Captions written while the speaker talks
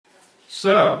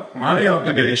So, my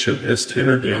obligation is to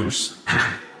introduce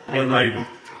one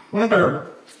of our,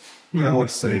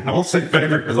 let's see, I won't say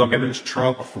favorite because I'll get into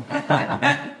trouble.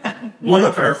 One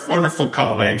of our wonderful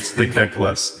colleagues, Lea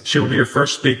Nickless. She'll be your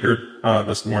first speaker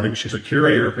this morning. She's a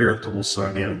curator here at the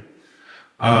Wolfsonian.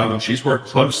 She's worked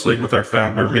closely with our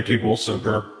founder, Mickey Wolfson,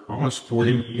 for almost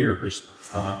 40 years,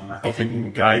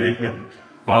 helping, guiding, and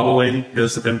following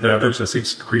his endeavors as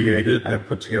he's created and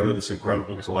put together this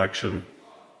incredible collection.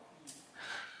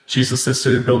 She's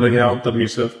assisted in building out the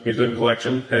museum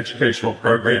collection, educational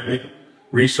programming,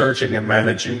 researching and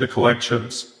managing the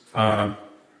collections,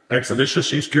 exhibitions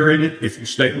she's curated. If you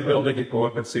stay in the building, you go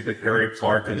up and see the Harry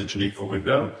Clark in the Geneva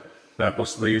window. That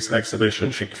was Lee's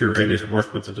exhibition. She curated and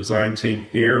worked with the design team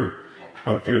here,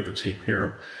 a few of the team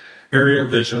here. Area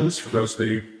Visions, for those of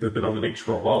you that have been on the beach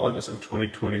for a while, it was in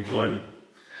 2021.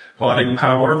 Plotting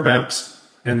Power, Maps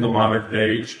in the Modern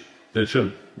Age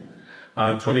Vision.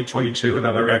 2022,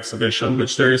 another exhibition,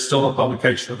 which there is still a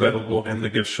publication available in the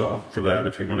gift shop for that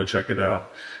if you want to check it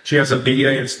out. She has a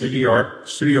BA in studio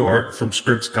art from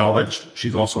Scripps College.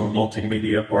 She's also a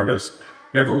multimedia artist.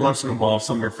 Every once in a while,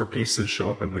 some of her pieces show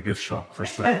up in the gift shop for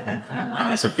sale.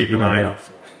 So keep an eye out.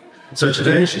 So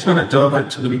today she's going to delve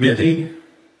into the many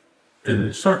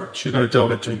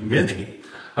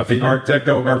of the Art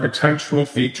Deco architectural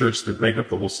features that make up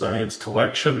the Wolfsonian's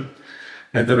collection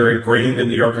and that are ingrained in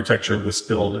the architecture of this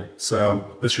building.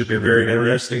 So this should be a very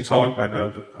interesting talk. I know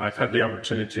that I've had the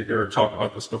opportunity to hear her talk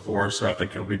about this before, so I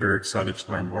think you'll be very excited to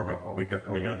learn more about what we got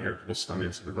going on here at the Wolfsonian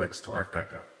as it relates to Art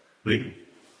Deco. Lea.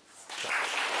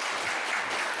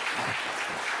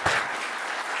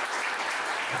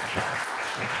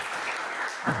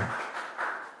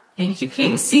 Thank you,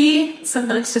 Casey. So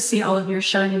nice to see all of your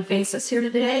shining faces here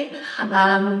today.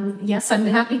 Yes, I'm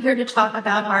happy here to talk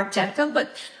about Art Deco,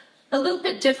 but a little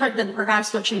bit different than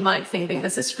perhaps what you might think,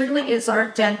 because this really is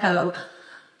Art Deco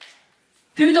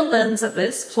through the lens of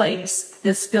this place,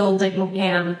 this building,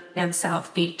 and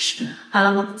South Beach.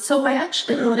 So I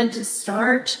actually wanted to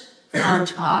start our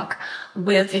talk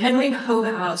with Henry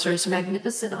Hohauser's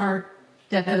magnificent Art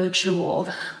Deco jewel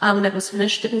that was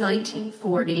finished in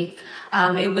 1940.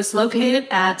 It was located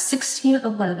at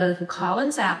 1611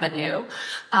 Collins Avenue.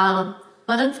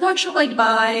 But unfortunately,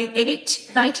 by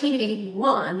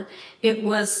 1981, it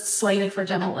was slated for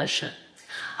demolition.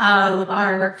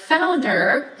 Our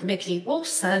founder, Mickey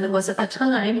Wolfson, was at the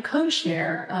time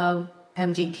co-chair of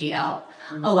MDPL,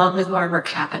 along with Barbara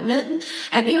Kaplan,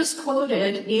 and he was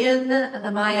quoted in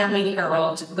the Miami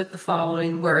Herald with the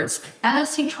following words,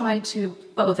 as he tried to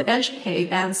both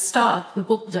educate and stop the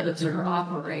bulldozer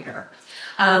operator.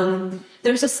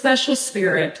 There's a special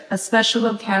spirit, a special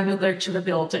vocabulary to the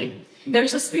building.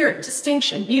 There's a spirit,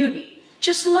 distinction, beauty.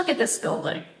 Just look at this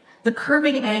building. The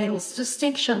curving angles,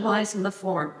 distinction lies in the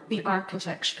form, the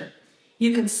architecture.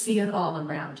 You can see it all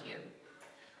around you.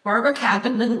 Barbara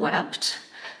Kaplan wept.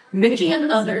 Mickey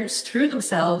and others threw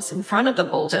themselves in front of the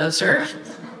bulldozer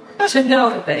to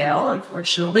no avail.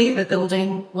 Unfortunately, the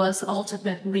building was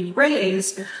ultimately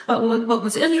razed. But what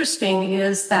was interesting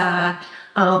is that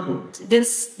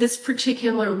this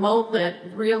particular moment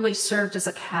really served as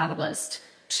a catalyst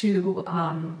to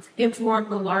inform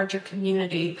the larger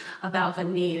community about the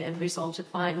need, and resulted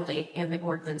finally in the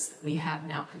ordinance that we have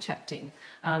now protecting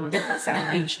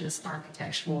South Beach's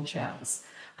architectural gems.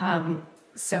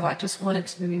 So I just wanted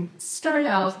to start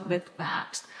out with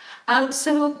that.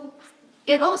 So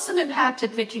it also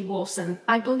impacted Mickey Wolfson,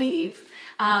 I believe,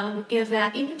 in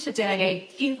that even today,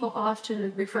 he will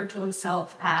often refer to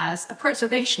himself as a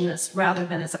preservationist rather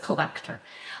than as a collector.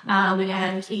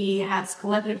 And he has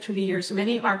collected through the years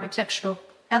many architectural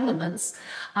elements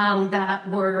that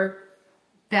were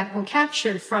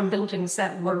captured from buildings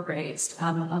that were razed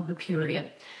of the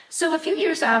period. So a few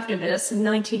years after this, in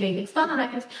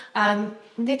 1985,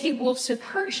 Mickey Wolfson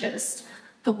purchased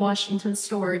the Washington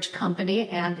Storage Company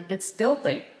and its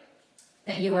building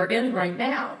that you are in right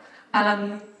now.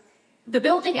 The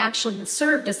building actually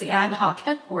served as the ad hoc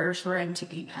headquarters for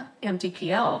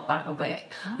MDPL, by the way,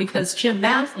 because Jim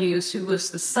Matthews, who was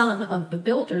the son of the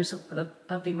builders of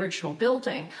the original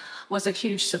building, was a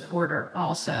huge supporter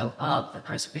also of the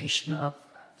preservation of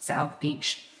South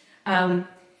Beach.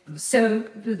 So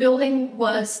the building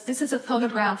this is a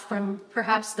photograph from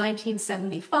perhaps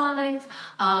 1975.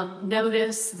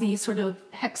 Notice the sort of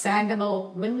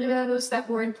hexagonal windows that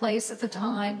were in place at the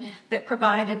time that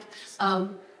provided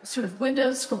sort of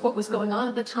windows for what was going on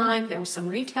at the time. There was some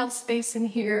retail space in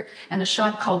here and a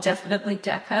shop called Definitely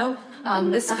Deco.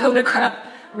 This photograph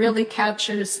really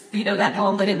captures, that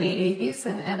moment in the 80s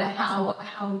and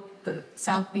how the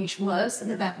South Beach was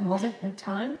at that moment in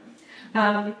time.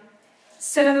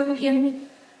 So in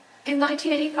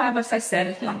 1985, as I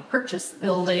said, he purchased the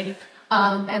building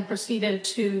and proceeded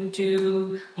to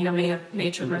do,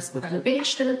 major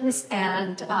renovations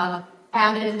and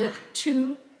added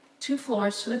two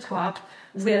floors to the top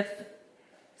with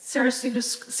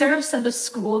Sarasota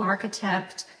School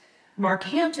architect Mark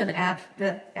Hampton at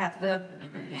the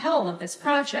helm of this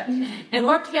project. And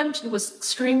Mark Hampton was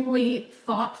extremely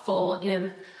thoughtful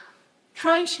in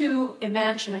trying to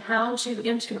imagine how to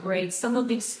integrate some of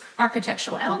these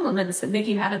architectural elements and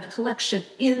making out of the collection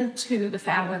into the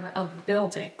fabric of the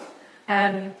building.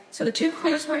 And so the two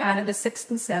floors were added, the sixth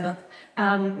and seventh,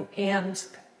 and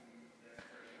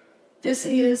this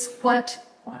is what.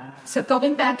 So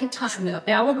going back in time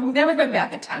now we're going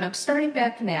back in time. I'm starting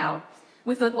back now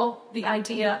with the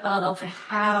idea of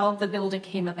how the building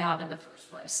came about in the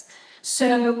first place.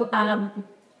 So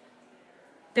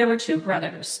there were two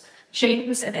brothers,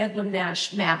 James and Edwin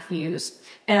Nash Matthews,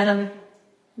 and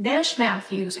Nash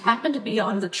Matthews happened to be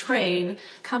on the train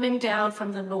coming down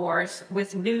from the north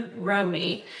with Newt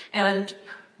Roney, and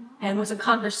was a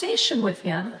conversation with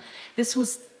him. This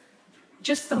was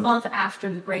just the month after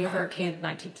the Great Hurricane of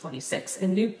 1926.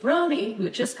 And Newt Roney, who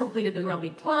had just completed the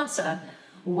Roney Plaza,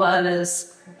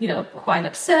 was, quite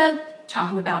upset,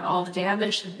 talking about all the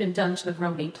damage that had been done to the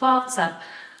Roney Plaza.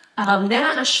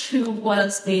 Nash, who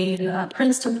was a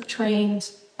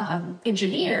Princeton-trained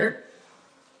engineer,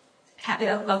 had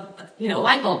a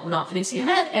light bulb went off in his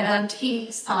head, and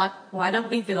he thought, why don't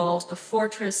we build a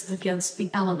fortress against the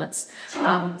elements?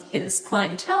 His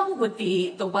clientele would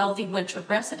be the wealthy winter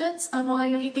residents on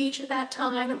Miami Beach at that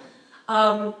time.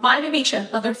 Miami Beach and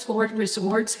other Florida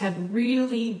resorts had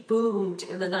really boomed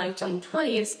in the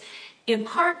 1920s, in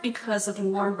part because of the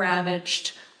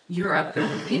war-ravaged Europe.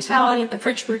 The Italian, the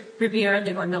French Riviera,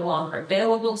 they were no longer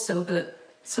available, so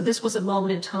this was a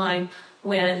moment in time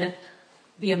when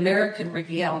the American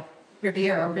Riviera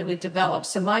really developed.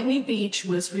 So Miami Beach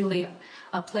was really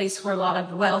a place where a lot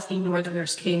of wealthy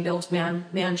Northerners came, built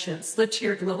mansions, lived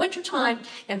here in the wintertime,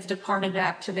 and departed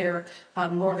back to their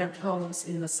northern homes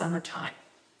in the summertime.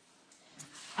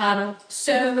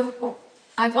 So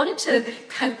I wanted to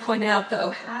kind of point out,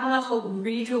 though, how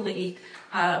really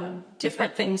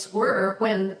different things were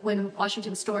when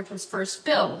Washington Storage was first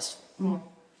built.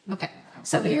 Okay.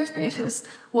 So here's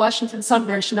Washington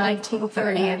Sunbridge,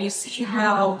 1930, and you see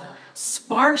how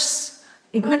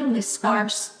incredibly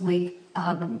sparsely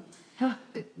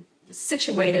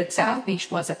situated South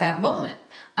Beach was at that moment.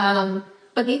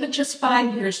 But even just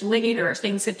 5 years later,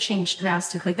 things had changed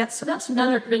drastically. So that's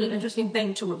another really interesting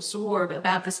thing to absorb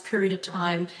about this period of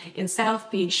time in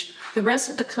South Beach. The rest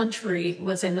of the country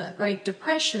was in a Great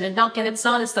Depression, and it's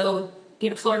not as though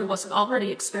Florida wasn't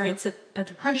already experiencing a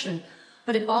depression,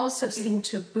 but it also seemed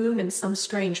to boom in some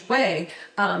strange way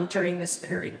during this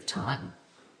period of time,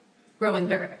 growing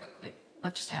very quickly.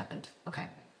 What just happened? Okay.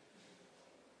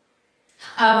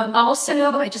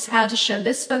 Also, I just had to show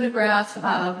this photograph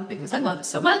because I love it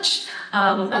so much.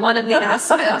 One of the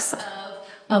aspects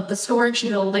of the storage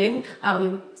building,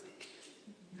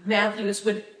 Matthews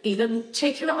would even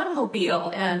take an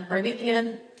automobile and bring it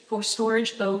in for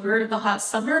storage over the hot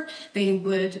summer. They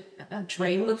would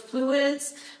drain the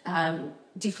fluids,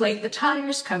 deflate the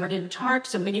tires, covered in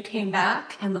tarps, and when you came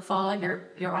back in the fall,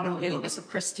 your automobile was in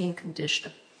pristine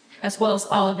condition, as well as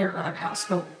all of your other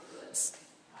household goods.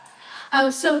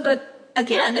 But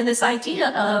again, in this idea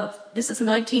of this is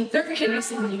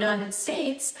 1930s in the United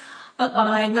States, but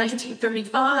by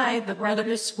 1935, the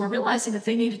brothers were realizing that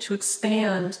they needed to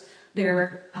expand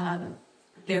their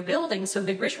buildings. So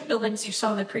the original buildings you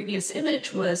saw in the previous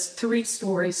image was 3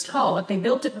 stories tall, but they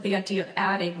built it with the idea of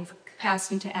adding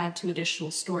capacity to add 2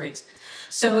 additional stories.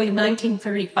 So in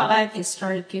 1935, they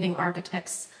started getting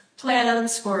architects'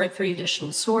 plans for 3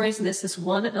 additional stories, and this is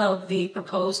one of the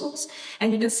proposals.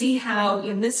 And you can see how,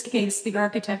 in this case, the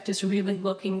architect is really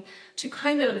looking to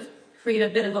kind of create a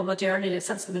bit of a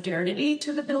sense of modernity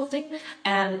to the building,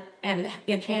 and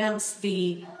enhance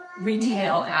the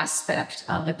retail aspect,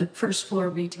 the first floor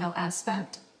retail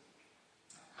aspect.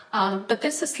 But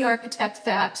this is the architect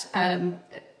that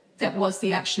was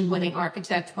the actually winning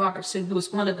architect, Robertson, who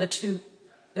was one of the 2.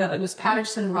 It was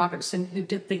Patterson and Robertson who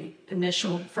did the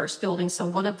initial first building. So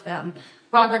one of them,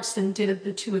 Robertson, did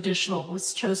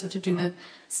was chosen to do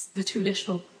the 2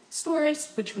 additional stories,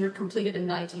 which were completed in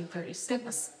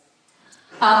 1936.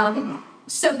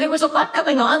 So there was a lot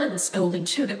going on in this building,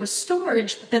 too. There was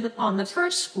storage, but then on the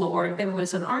first floor, there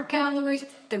was an art gallery,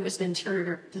 there was an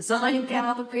interior design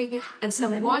gallery, and so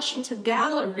Washington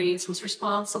Galleries was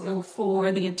responsible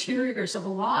for the interiors of a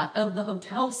lot of the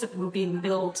hotels that were being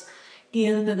built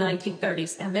in the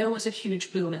 1930s, and there was a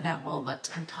huge boom at that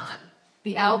moment in time.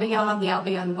 the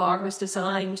Albion bar was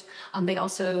designed. They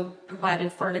also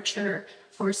provided furniture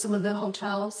for some of the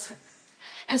hotels.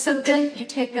 And so then you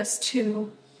take us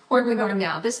to where we are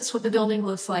now. This is what the building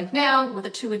looks like now, with the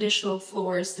 2 additional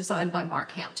floors designed by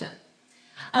Mark Hampton.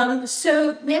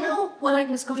 So now what I'm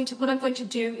going to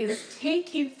do is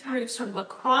take you through sort of a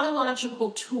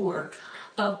chronological tour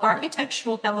of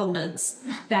architectural elements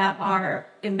that are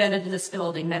embedded in this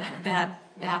building, that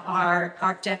are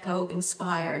Art Deco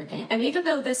inspired. And even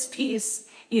though this piece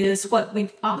is what we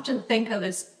often think of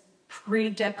as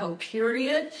pre-Deco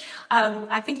period,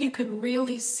 I think you could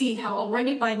really see how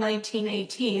already by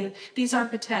 1918, these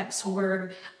architects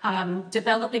were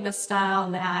developing a style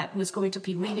that was going to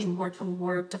be leading more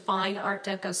toward defined Art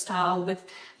Deco style with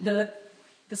the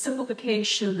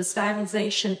simplification, the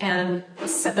stylization, and the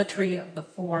symmetry of the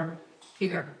form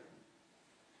here.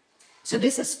 So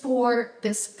this is for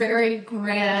this very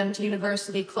grand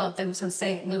university club that was in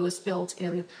St. Louis, built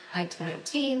in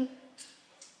 1918.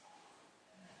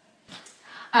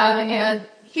 And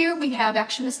here we have,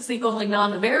 actually, this is the only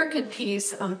non-American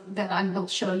piece that I will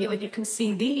show you, and you can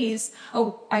see these.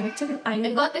 Oh, I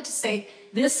neglected to say,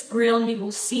 this grill you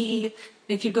will see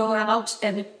if you go out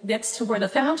and next to where the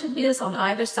fountain is, on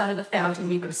either side of the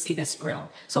fountain, you can see this grill.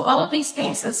 So all of these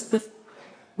pieces,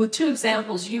 with 2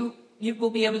 examples, you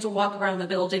will be able to walk around the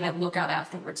building and look out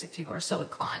afterwards if you are so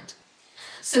inclined.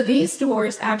 So these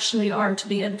doors actually are to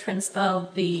the entrance of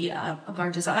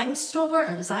our design store,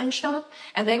 our design shop,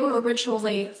 and they were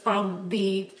originally from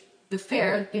the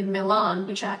fair in Milan,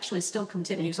 which actually still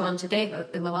continues on today,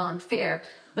 the Milan Fair.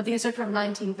 But these are from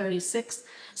 1936.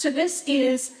 So this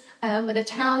is an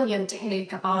Italian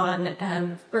take on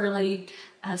early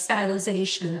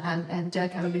stylization and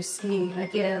Deco. You see,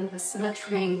 again, the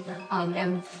symmetry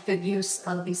and the use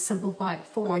of these simplified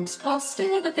forms, while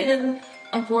still within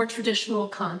a more traditional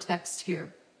context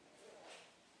here.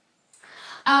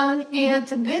 And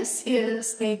this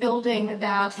is a building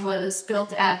that was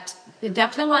built at the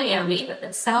downtown Miami,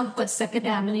 southwest 2nd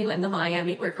Avenue and the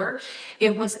Miami River.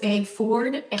 It was a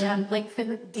Ford and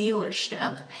Lincoln dealership.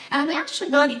 And I'm actually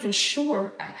not even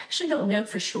sure, I actually don't know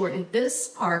for sure if this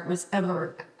part was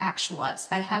ever actualized.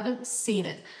 I haven't seen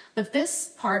it, but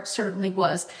this part certainly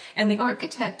was. And the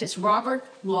architect is Robert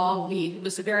Law-Lee, who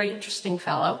was a very interesting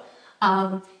fellow.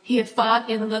 He had fought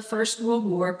in the First World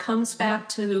War, comes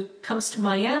to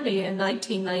Miami in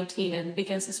 1919 and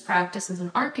begins his practice as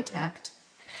an architect.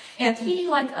 And he,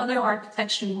 like other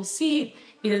architects you will see,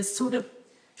 is sort of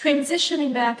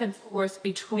transitioning back and forth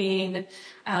between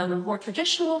more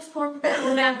traditional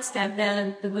formats and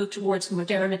then the move towards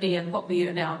modernity and what we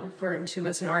are now referring to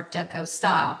as an Art Deco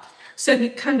style. So you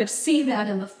kind of see that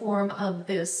in the form of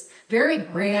this very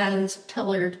grand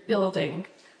pillared building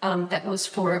that was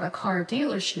for a car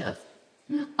dealership.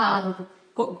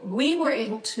 What we were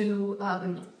able to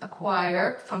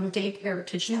acquire from Date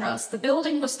Heritage Trust, the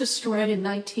building was destroyed in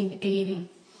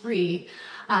 1983.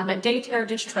 And Date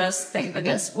Heritage Trust, thank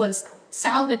goodness, was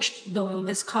salvaged though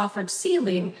this coffered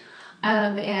ceiling.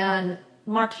 And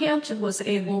Mark Hampton was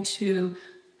able to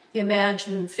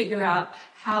imagine and figure out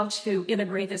how to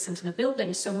integrate this into the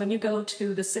building. So when you go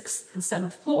to the 6th and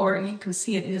 7th floor, you can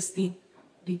see it is the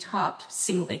top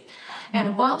ceiling.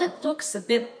 And while it looks a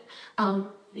bit,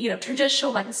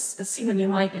 traditional, like a ceiling you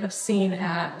might have seen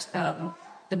at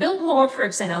the Biltmore, for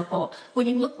example, when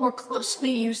you look more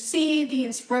closely, you see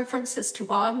these references to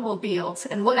automobiles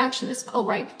and what actually is called,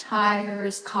 right,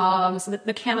 tires, cogs,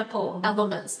 mechanical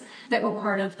elements that were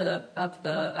part of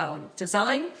the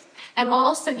design. And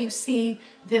also you see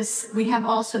this,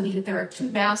 there are 2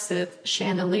 massive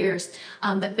chandeliers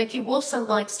that Vicki Wilson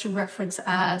likes to reference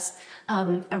as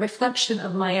a reflection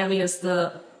of Miami as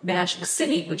the Magic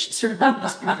City, which sort of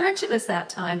was referred to as that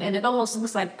time, and it almost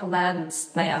looks like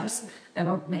Aladdin's lamps that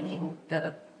are making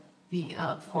the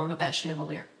form of that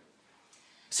chandelier.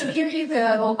 So here you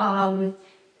go.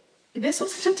 This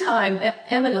was a time,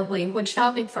 eminently, when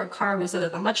shopping for a car was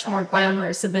a much more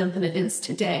glamorous event than it is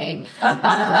today.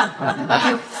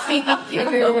 You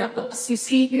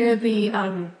see here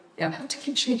the I have to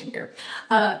keep changing here.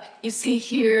 You see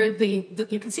here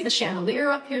you can see the chandelier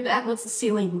up here. That was the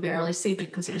ceiling you barely see, but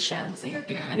you can see the chandelier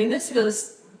here. I mean, this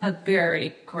was a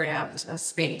very grand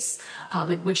space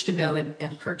in which to go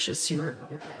and purchase your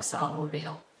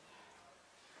automobile.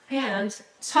 And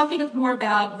talking more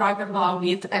about Robert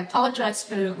Law-Lee, I apologize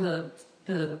for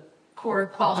the poor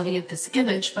quality of this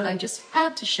image, but I just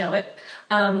had to show it.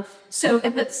 So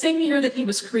in the same year that he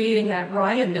was creating that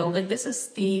Ryan building, this is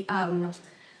the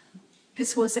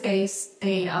This was a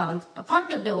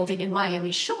apartment building in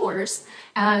Miami Shores,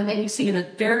 and you see in a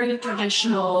very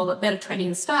traditional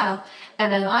Mediterranean style.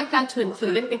 And then I got to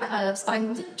include it because I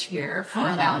lived here for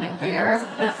about a year.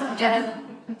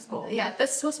 And yeah,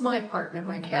 this was my apartment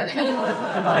right here.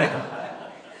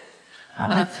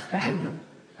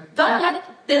 But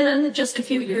then just a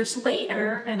few years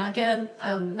later, and again,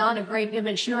 not a great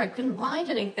image here, I couldn't find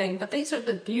anything, but these are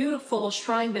the beautiful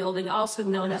shrine building, also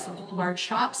known as the Large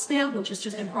Shop Stand, which is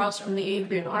just across from the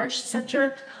Adrian Arch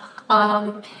Center.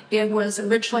 It was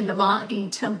originally the Mahdi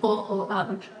Temple.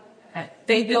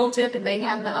 They built it, and they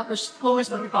had the upper floors,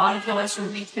 but the bottom floors were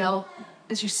retail.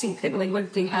 As you see, Piggly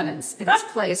Wiggly had its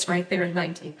place right there in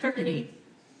 1930.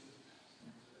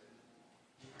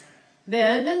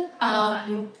 Then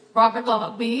Robert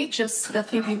Lockby, just a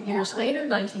few years later,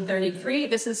 1933,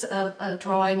 this is a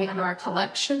drawing in our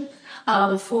collection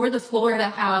for the Florida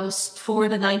House for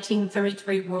the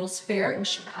 1933 World's Fair in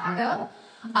Chicago.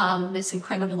 This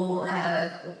incredible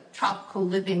tropical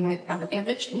living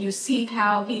image. And you see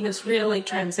how he has really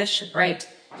transitioned, right,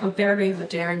 to a very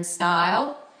modern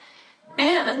style.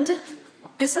 And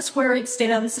this is where it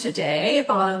stands today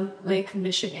on Lake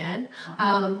Michigan.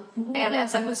 And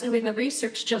as I was doing the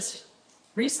research just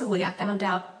recently, I found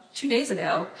out 2 days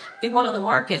ago, it went on the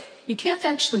market. You can't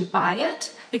actually buy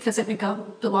it because it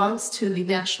belongs to the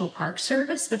National Park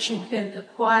Service, but you can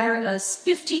acquire a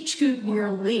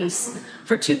 52-year lease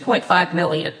for $2.5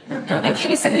 million. In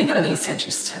case anybody's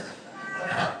interested.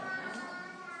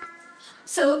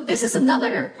 So this is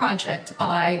another project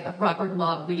by Robert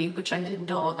Lockby, which I didn't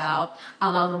know about.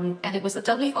 And it was a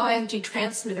WIMG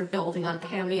transmitter building on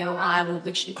Cameo Island,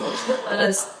 which it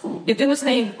was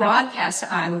named Broadcast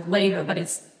Island later, but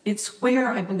it's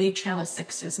where I believe Channel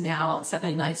 6 is now,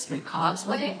 79th Street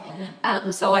Causeway.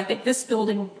 So I think this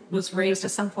building was raised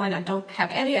at some point. I don't have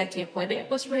any idea when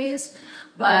it was raised,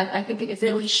 but I think it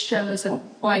really shows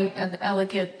quite an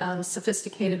elegant,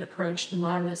 sophisticated approach to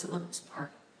modernism on this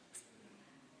part.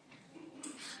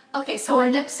 Okay, so our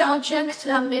next object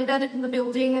embedded in the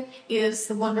building is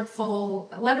the wonderful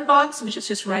letterbox, which is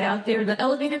just right out there in the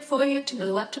elevator foyer to the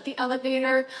left of the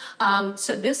elevator.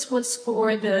 So this was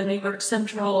for the New York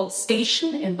Central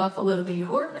Station in Buffalo, New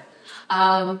York,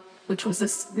 which was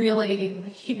this really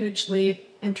hugely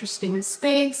interesting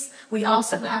space. We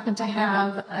also happen to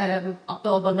have,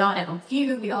 although not in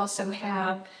view, we also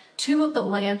have two of the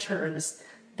lanterns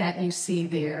that you see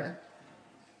there.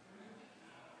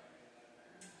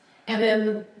 And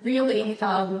then really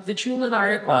the jewel in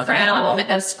our crown,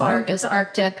 as far as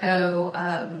Art Deco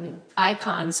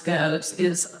icons goes,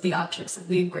 is the objects that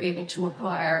we were able to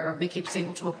acquire, or Mickey was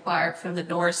able to acquire from the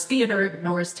Norris Theater in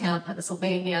Norristown,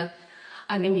 Pennsylvania.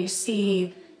 I mean, you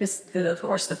see this, of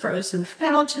course, the frozen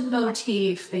fountain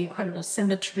motif, the incredible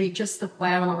symmetry, just the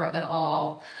glamour of it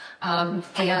all. And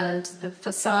the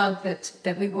facade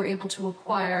that we were able to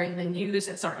acquire and then use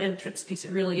as our entrance piece,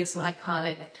 it really is an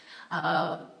iconic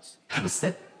piece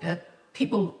that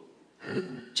people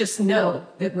just know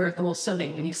that we're at the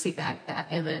Wolfsonian when you see that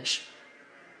image.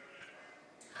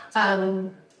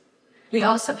 We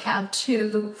also have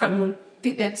two from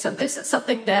the, so this is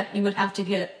something that you would have to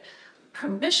get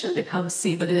permission to come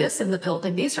see, but it is in the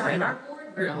building. These are in our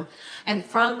boardroom. And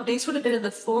these would have been in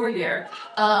the foyer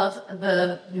of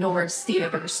the Norris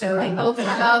Theater. So they open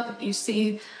it up, you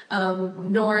see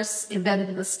Norris embedded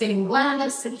in the stained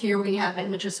glass, and here we have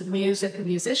images of music and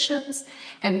musicians,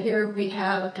 and here we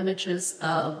have images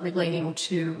relating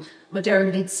to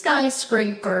modernity,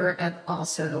 skyscraper, and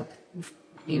also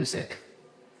music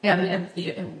and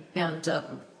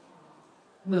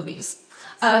movies.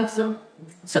 So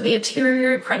the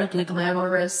interior, incredibly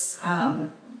glamorous,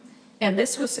 and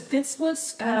this was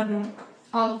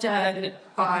all done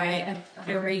by a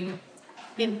very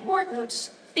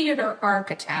important theater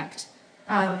architect,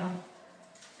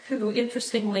 who,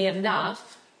 interestingly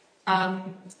enough,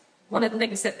 one of the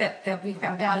things that we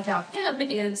found out about him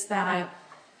is that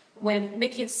when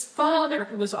Mickey's father,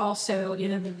 who was also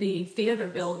in the theater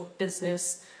build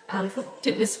business,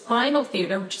 did his final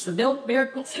theater, which is the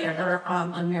Miracle Theater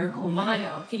on Miracle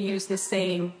Mile, he used the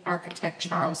same architect,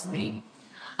 Charles Lee.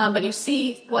 But you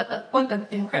see what an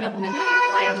incredible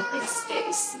glamorous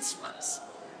space this was.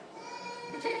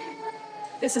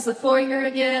 This is the foyer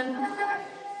again.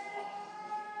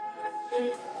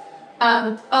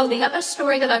 Oh, the other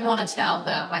story that I want to tell,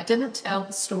 though, I didn't tell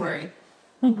the story,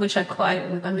 which I'm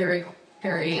very,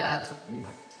 very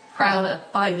proud of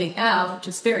finding out, which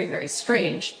is very, very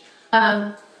strange.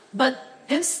 But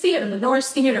this theater, the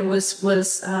Norris Theater, was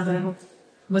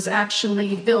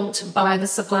actually built by the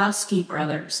Zablowski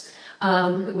brothers.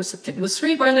 It was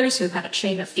three brothers who had a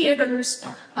chain of theaters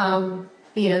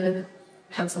in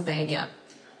Pennsylvania.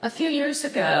 A few years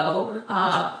ago,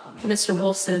 Mr.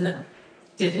 Wilson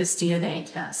did his DNA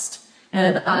test,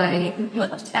 and I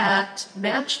looked at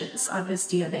matches on his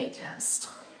DNA test,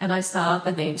 and I saw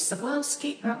the name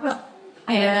Sobolewski.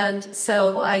 And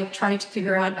so I tried to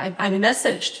figure out, I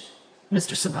messaged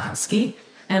Mr. Sobolewski,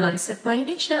 and I said, by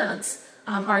any chance,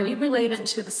 are you related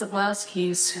to the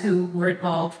Sobolewskis who were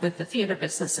involved with the theater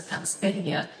business in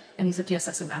Pennsylvania? And he said, yes,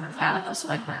 as a matter of fact, that's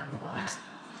what I found.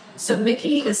 So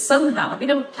Mickey is somehow, we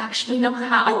don't actually know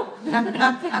how,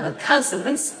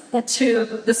 cousins to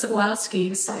the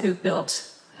Sobolewskis who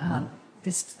built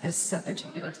this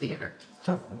particular theater.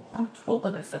 So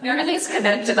everything's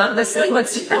connected on this thing.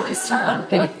 Let's really start.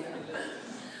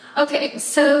 Okay,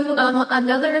 so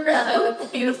another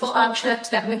beautiful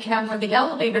object that we have are the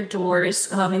elevator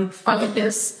doors in front of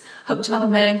this hotel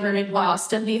Manger in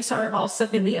Boston. These are also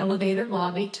in the elevator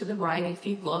lobby to the right if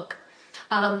you look.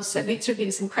 So these are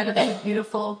these incredibly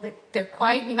beautiful. They're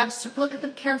quite, you have to look at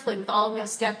them carefully with all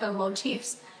these deco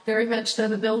motifs. Very much so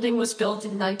the building was built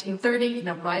in 1930,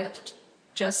 right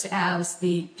just as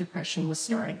the Depression was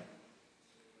starting.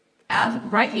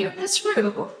 And right here in this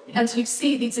room, as you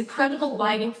see these incredible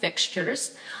lighting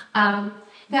fixtures,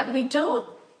 that we don't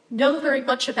know very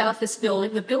much about this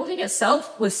building. The building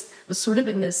itself was sort of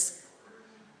in this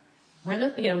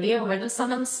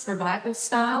neo-Renaissance survival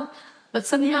style, but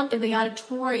somehow in the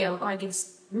auditorium are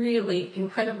these really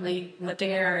incredibly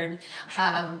modern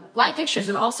light fixtures.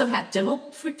 It also had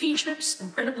demo features,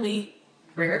 incredibly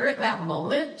rare at that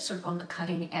moment, sort of on the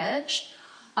cutting edge.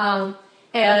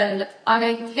 And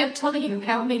I can't tell you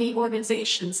how many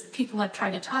organizations people have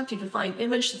tried to talk to find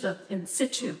images of in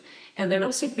situ, and there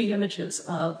don't seem to be images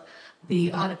of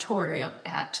the auditorium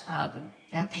at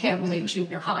Hamlin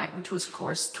Junior High, which was, of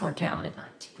course, torn down in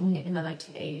the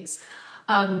 1980s.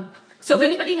 So if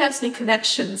anybody has any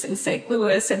connections in St.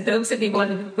 Louis, and those anyone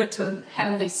who went to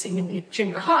Hamlin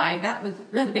Junior High, that would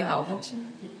really be helpful.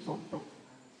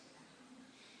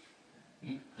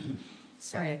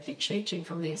 Sorry, I keep changing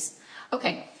from these.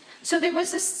 Okay, so there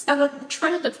was this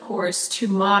trend, of course, to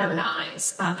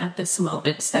modernize at this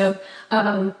moment. So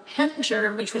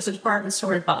Henninger, which was a department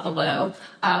store in Buffalo,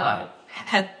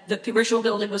 had the original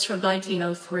building was from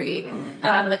 1903,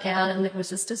 and it was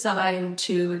just designed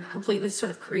to completely sort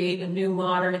of create a new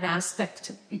modern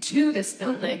aspect to this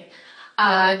building,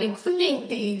 including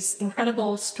these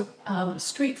incredible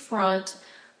street front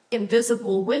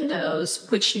invisible windows,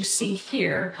 which you see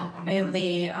here in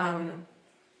the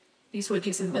these were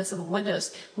these invisible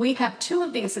windows. We have two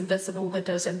of these invisible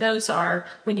windows, and those are,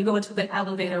 when you go into the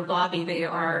elevator lobby, they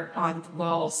are on the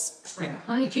walls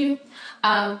behind you.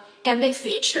 And they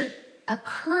featured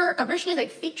originally they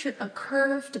featured a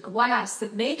curved glass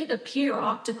that made it appear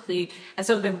optically as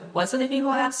though there wasn't any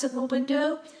glass in the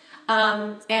window.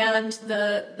 And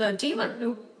the dealer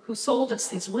who sold us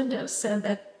these windows said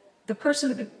that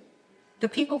the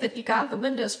people that he got the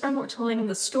windows from were telling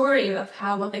the story of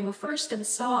how when they were first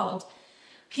installed,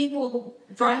 people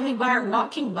driving by or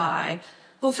walking by,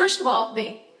 well, first of all,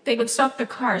 they would stop their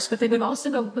cars, but they would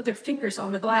also go put their fingers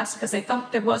on the glass because they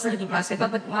thought there wasn't any glass. They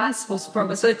thought the glass was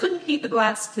broken, so they couldn't keep the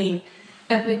glass clean.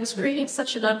 And it was creating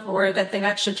such an uproar that they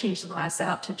actually changed the glass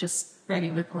out to just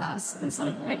regular glass.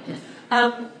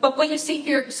 But what you see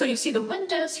here, so you see the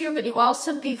windows here, but you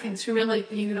also see these really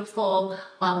beautiful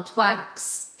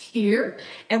plaques here,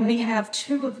 and we have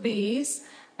two of these,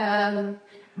 and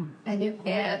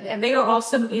they are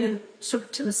also in sort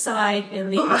of to the side in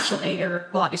the elevator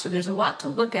lobby. So there's a lot to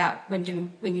look at when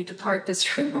you depart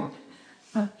this room.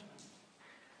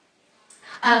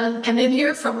 And then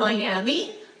here from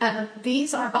Miami,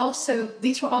 these were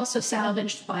also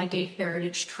salvaged by Dave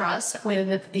Heritage Trust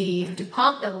when the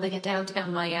DuPont building in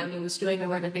downtown Miami was doing a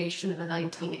renovation in the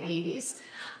 1980s.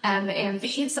 And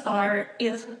these are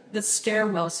in the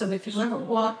stairwell. So if you want to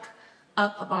walk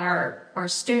up our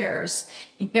stairs,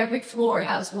 every floor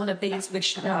has one of these,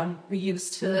 which we use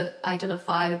to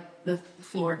identify the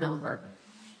floor number.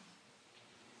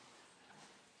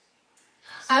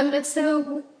 And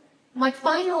so my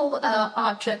final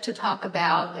object to talk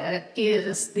about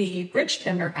is the Bridge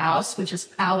Tender House, which is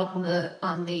out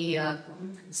on the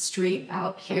street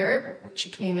out here, which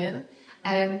you came in.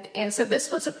 And so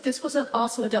this was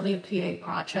also a WPA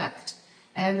project,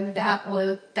 and that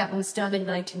was done in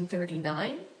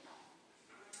 1939.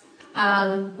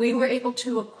 We were able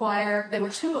to acquire, there were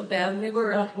two of them.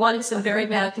 One is in very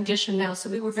bad condition now, so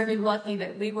we were very lucky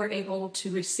that we were able to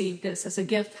receive this as a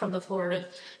gift from the Florida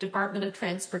Department of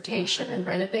Transportation and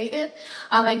renovate it.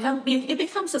 It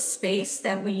becomes a space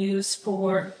that we use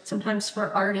sometimes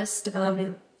for artist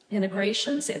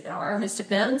integrations at our artist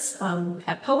events,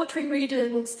 have poetry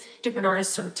readings, different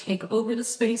artists sort of take over the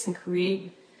space and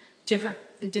create different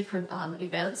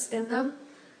events in them.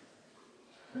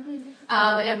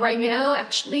 And right now,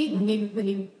 actually, when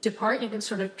you depart, you can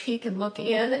sort of peek and look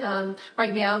in.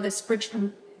 Right now, this bridge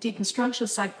deconstruction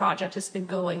site project has been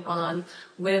going on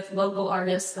with local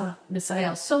artist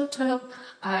Misael Soto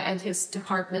and his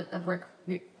Department of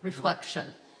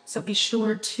Reflection. So be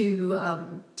sure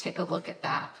to take a look at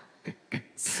that.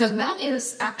 So that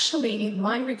is actually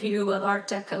my review of Art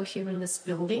Deco here in this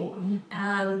building.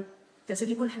 Does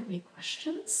anyone have any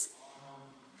questions?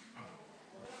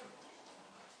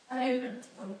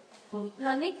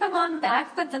 Let me come on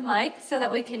back with the mic so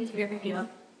that we can hear you.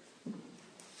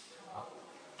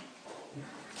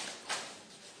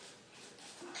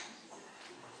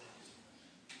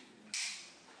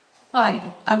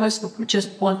 Hi, I was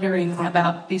just wondering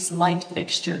about these light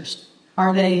fixtures.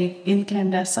 Are they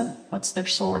incandescent? What's their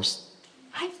source?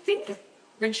 I think,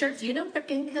 Richard, do you know if they're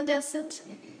incandescent?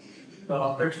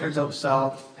 The fixtures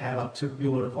themselves have two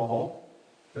beautiful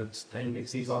stainless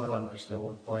steel on them are still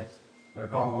in place. They're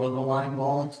called little line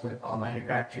bulbs. They're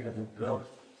manufactured and built,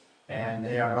 and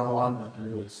they are no longer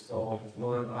used. So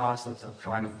we're in the process of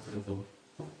trying to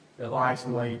devise a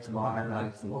way to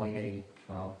modernize the way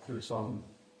through some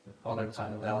other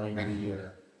kind of LED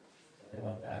or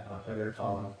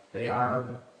they are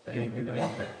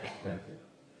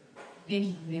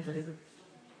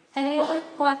Any other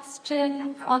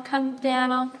questions? I'll come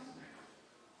down.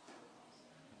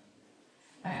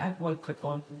 I have one quick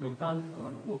one.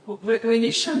 When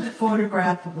you showed the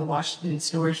photograph of the Washington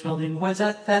Storage Building, was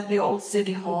that the old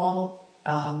City Hall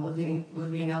living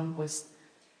was?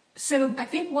 So I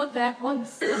think one of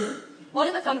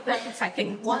the photographs I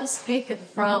think was taken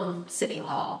from City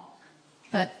Hall.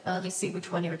 But let me see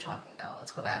which one you were talking about.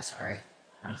 Let's go back, sorry.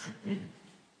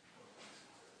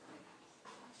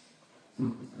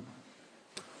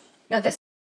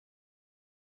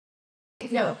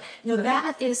 No, No,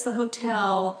 that is the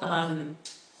hotel.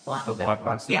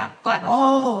 Yeah, but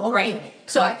right.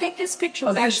 So I think this picture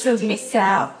was actually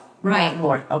south. Right.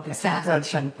 Okay. South. I was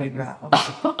trying to figure out.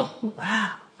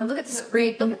 Wow. And look at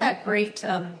that great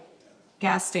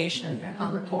gas station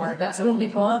on the board. That's what we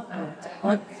call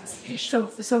it.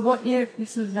 So what year?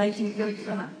 This is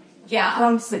 1935. Yeah.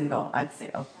 From single, I'd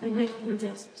say.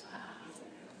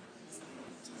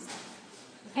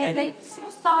 And they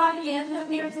saw it in the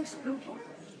music school.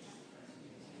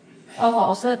 Oh,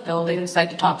 also the buildings that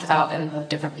you talked about and the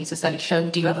different pieces that you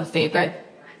showed. Do you have a favorite?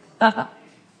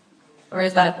 Or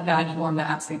is that bad form to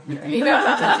asking? The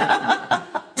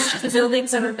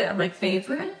buildings that are my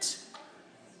favorite?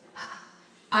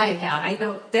 I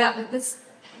know that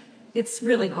it's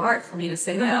really hard for me to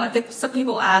say that. I think some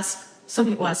people ask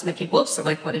Mickey Wolfson,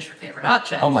 like, what is your favorite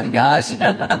object? Oh my gosh.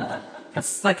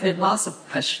 It's like an awesome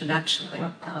question, actually.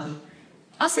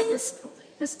 I'll say this.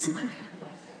 This is my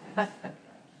favorite.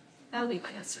 That'll be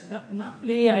my answer.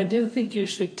 Lea, I do think you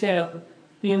should tell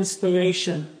the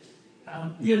inspiration.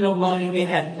 We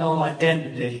had no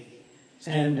identity.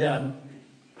 And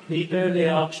the early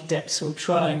architects were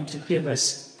trying to give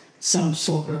us some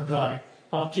sort of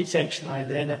architectural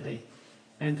identity.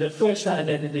 And the first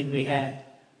identity we had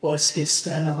was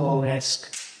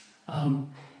Hispano-esque.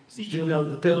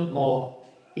 The Biltmore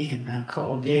in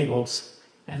Coral Gables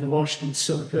and the Washington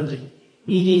Store building.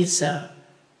 It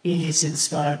is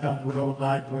inspired by the World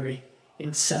Library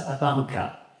in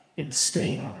Salamanca, in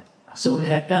Spain. So it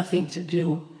had nothing to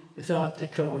do with Art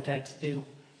Deco. It had to do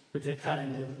with the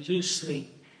kind of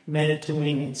loosely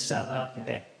Mediterranean style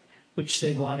architect, which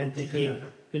they wanted to give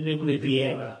the New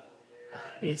Riviera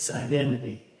its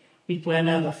identity. It went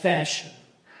out of fashion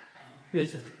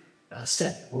with the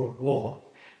Second World War.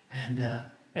 And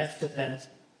after that,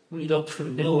 we looked for a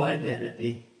new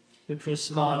identity, which was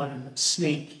modern,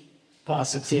 sleek,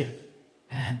 positive,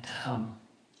 and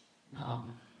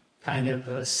kind of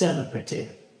celebrative,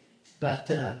 but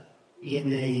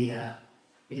in a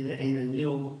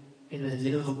new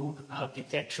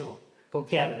architectural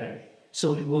vocabulary.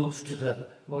 So we moved to the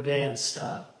modern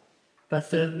style. But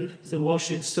the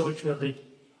Washington Storage Building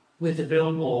with the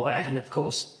Biltmore and, of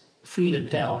course, Freedom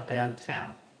Tower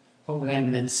downtown, are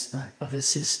remnants of the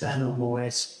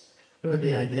Hispano-esque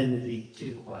early identity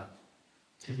to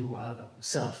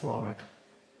South Florida.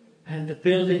 And the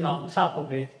building on top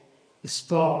of it is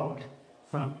borrowed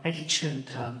from ancient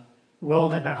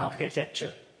Roman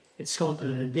architecture. It's called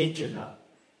an indigenous,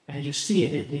 and you see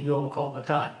it in New York all the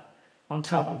time, on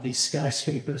top of these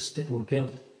skyscrapers that were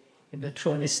built in the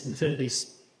 20s and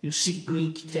 30s. You see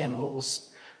Greek temples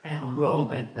and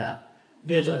Roman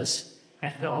villas,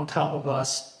 and on top of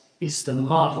us is the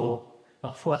model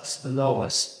of what's below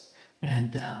us.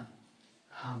 And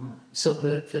so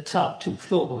the top 2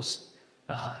 floors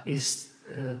is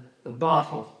the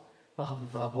model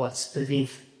of what's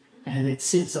beneath, and it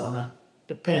sits on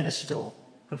the pedestal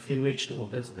of the original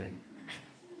building.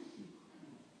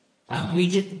 We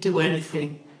didn't do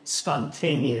anything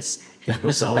spontaneous. It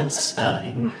was all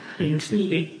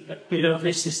including,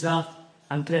 this is not,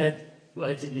 I'm glad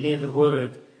I didn't hear the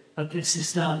word, this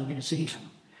is not a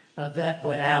museum. That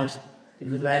went out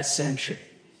in the last century.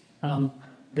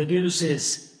 The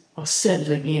muses are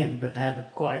settling in, but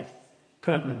haven't quite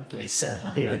permanently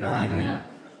settled here.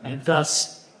 And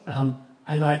thus,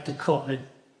 I like to call it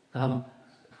a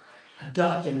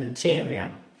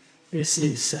documentarium. This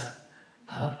is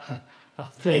a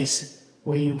place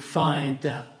where you find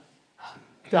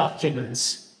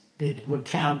documents that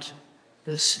recount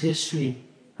this history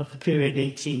of the period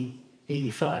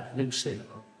 1885, loosely,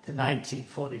 to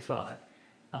 1945,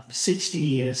 60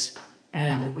 years,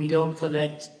 and we don't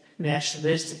collect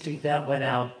nationalistically. That went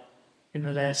out in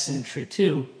the last century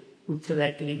too. We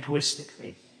collect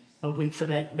linguistically. We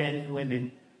collect men and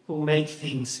women who make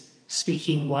things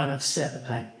speaking one of 7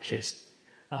 languages: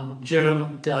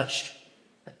 German, Dutch,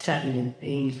 Italian,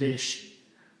 English,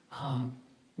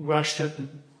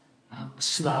 Russian,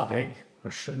 Slavic,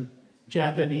 Russian,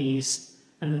 Japanese,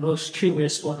 and the most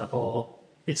curious one of all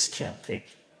is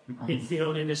Celtic. It's the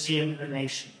only museum in the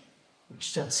nation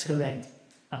which does collect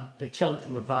the Celtic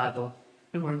revival,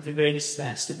 and one of the greatest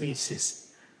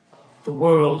masterpieces of the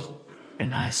world,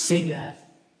 and I say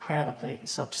that proudly.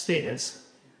 It's upstairs.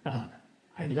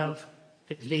 I love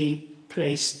that Lee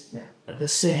placed the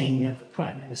saying of the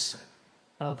Prime Minister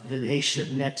of the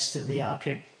nation next to the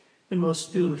object, the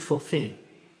most beautiful thing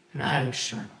an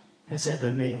Irishman has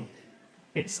ever made.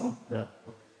 It's on the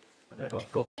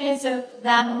Okay, so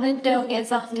that window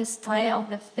is on display on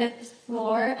the 5th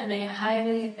floor, and I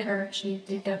highly encourage you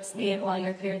to go see it while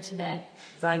you're here today.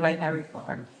 Signed by Harry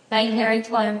Clark. Thank you, Harry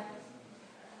Clark.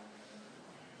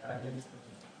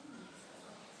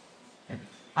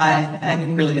 I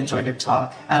really enjoyed your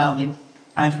talk. I'm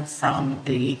from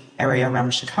the area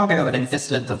around Chicago, and I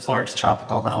visited the Florida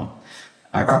Tropical Home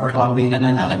by Robert Longweed, and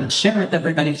I would share with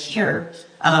everybody here.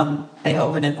 They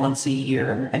open it once a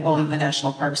year. I believe the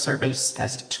National Park Service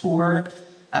has a tour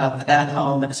of that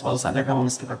home, as well as other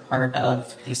homes that were part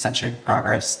of the Century of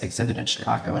Progress exhibit in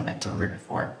Chicago in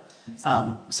 1934.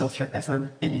 So if you're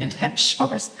ever in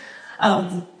shores,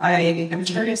 I'm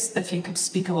curious if you could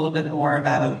speak a little bit more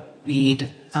about Weed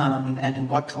and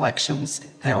what collections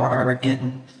there are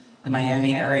in the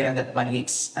Miami area that might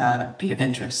be of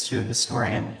interest to a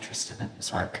historian interested in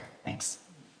his work. Thanks.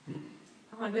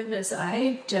 Oh my goodness,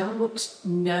 I don't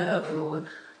know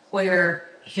where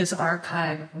his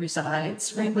archive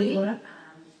resides, really.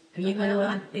 You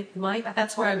know, it might,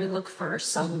 that's where I would look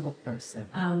first.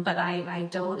 But I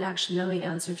don't actually know the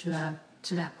answer to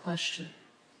that question.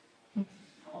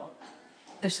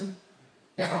 There's some.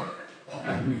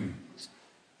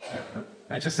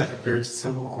 I just have a very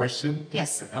simple question.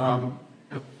 Yes.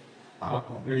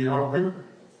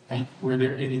 Were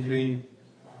there anything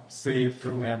saved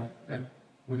from that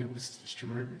when it was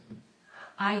destroyed?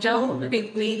 I don't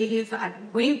believe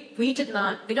we did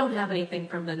not. We don't have anything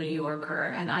from the New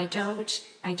Yorker, and I don't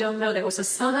know. There was a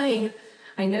sign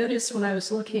I noticed when I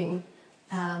was looking.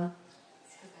 No,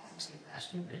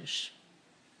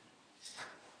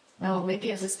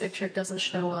 maybe this picture doesn't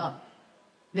show up.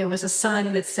 There was a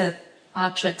sign that said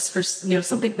objects for,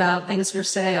 something about things for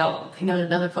sale,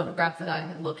 another photograph that I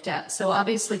had looked at. So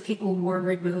obviously people were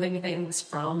removing things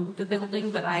from the building,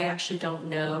 but I actually don't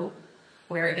know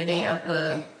where any of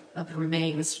the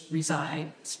remains reside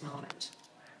at this moment.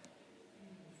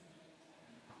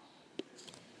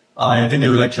 I think the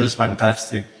lecture is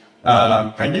fantastic.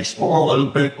 Can you explore a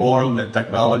little bit more on the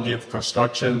technology of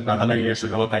construction 100 years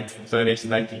ago, 1930s,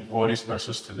 1940s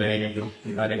versus today?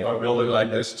 I think a building like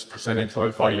this is presented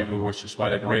for you, which is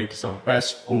quite a great,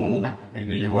 best school in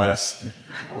the U.S.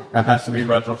 It has to be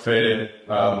retrofitted,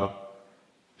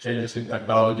 changes in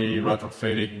technology,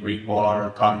 retrofitting,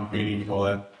 rebar, concrete, all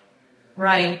that.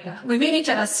 Right. We may need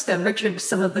to ask Richard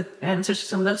some of the answers to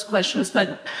some of those questions,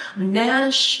 but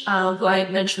Nash, who I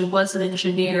had mentioned was an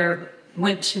engineer,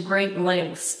 went to great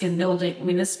lengths in building. I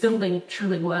mean, this building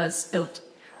truly was built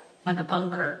like a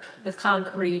bunker with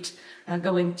concrete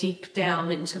going deep down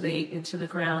into the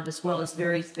ground, as well as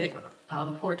very thick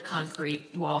poured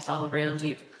concrete walls all around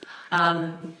you.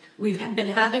 We've been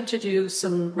having to do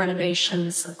some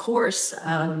renovations, of course,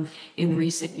 in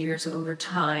recent years over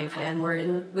time, and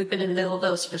we've been in the middle of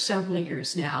those for several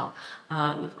years now,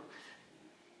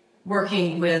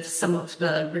 working with some of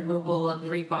the removal of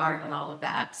rebar and all of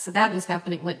that. So that was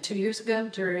happening, 2 years ago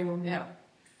during,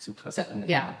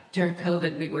 during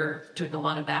COVID, we were doing a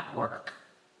lot of that work.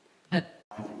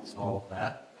 All of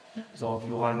that. So if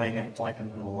you want to make it like a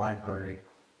little library,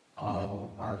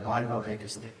 our library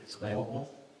is available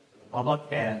to the public,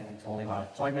 and it's only by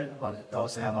appointment, but it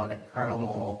does have an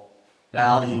incredible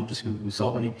value to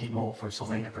so many people, for so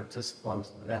many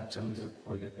participants, that to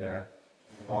put it there,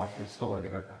 watch your story.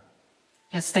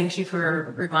 Yes, thank you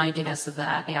for reminding us of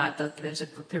that. Yeah,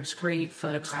 there's great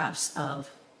photographs of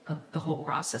the whole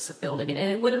process of building it,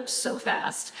 and it went up so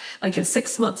fast, like in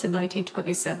 6 months in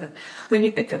 1927. When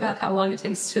you think about how long it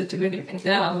takes to do anything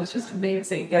now, it's just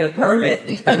amazing. Get a permit.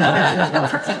 It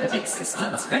takes 6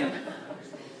 months, right?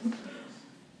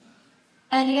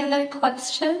 Any other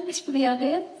questions from the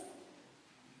audience?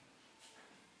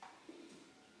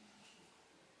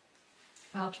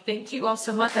 Well, thank you all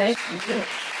so much. Thank you.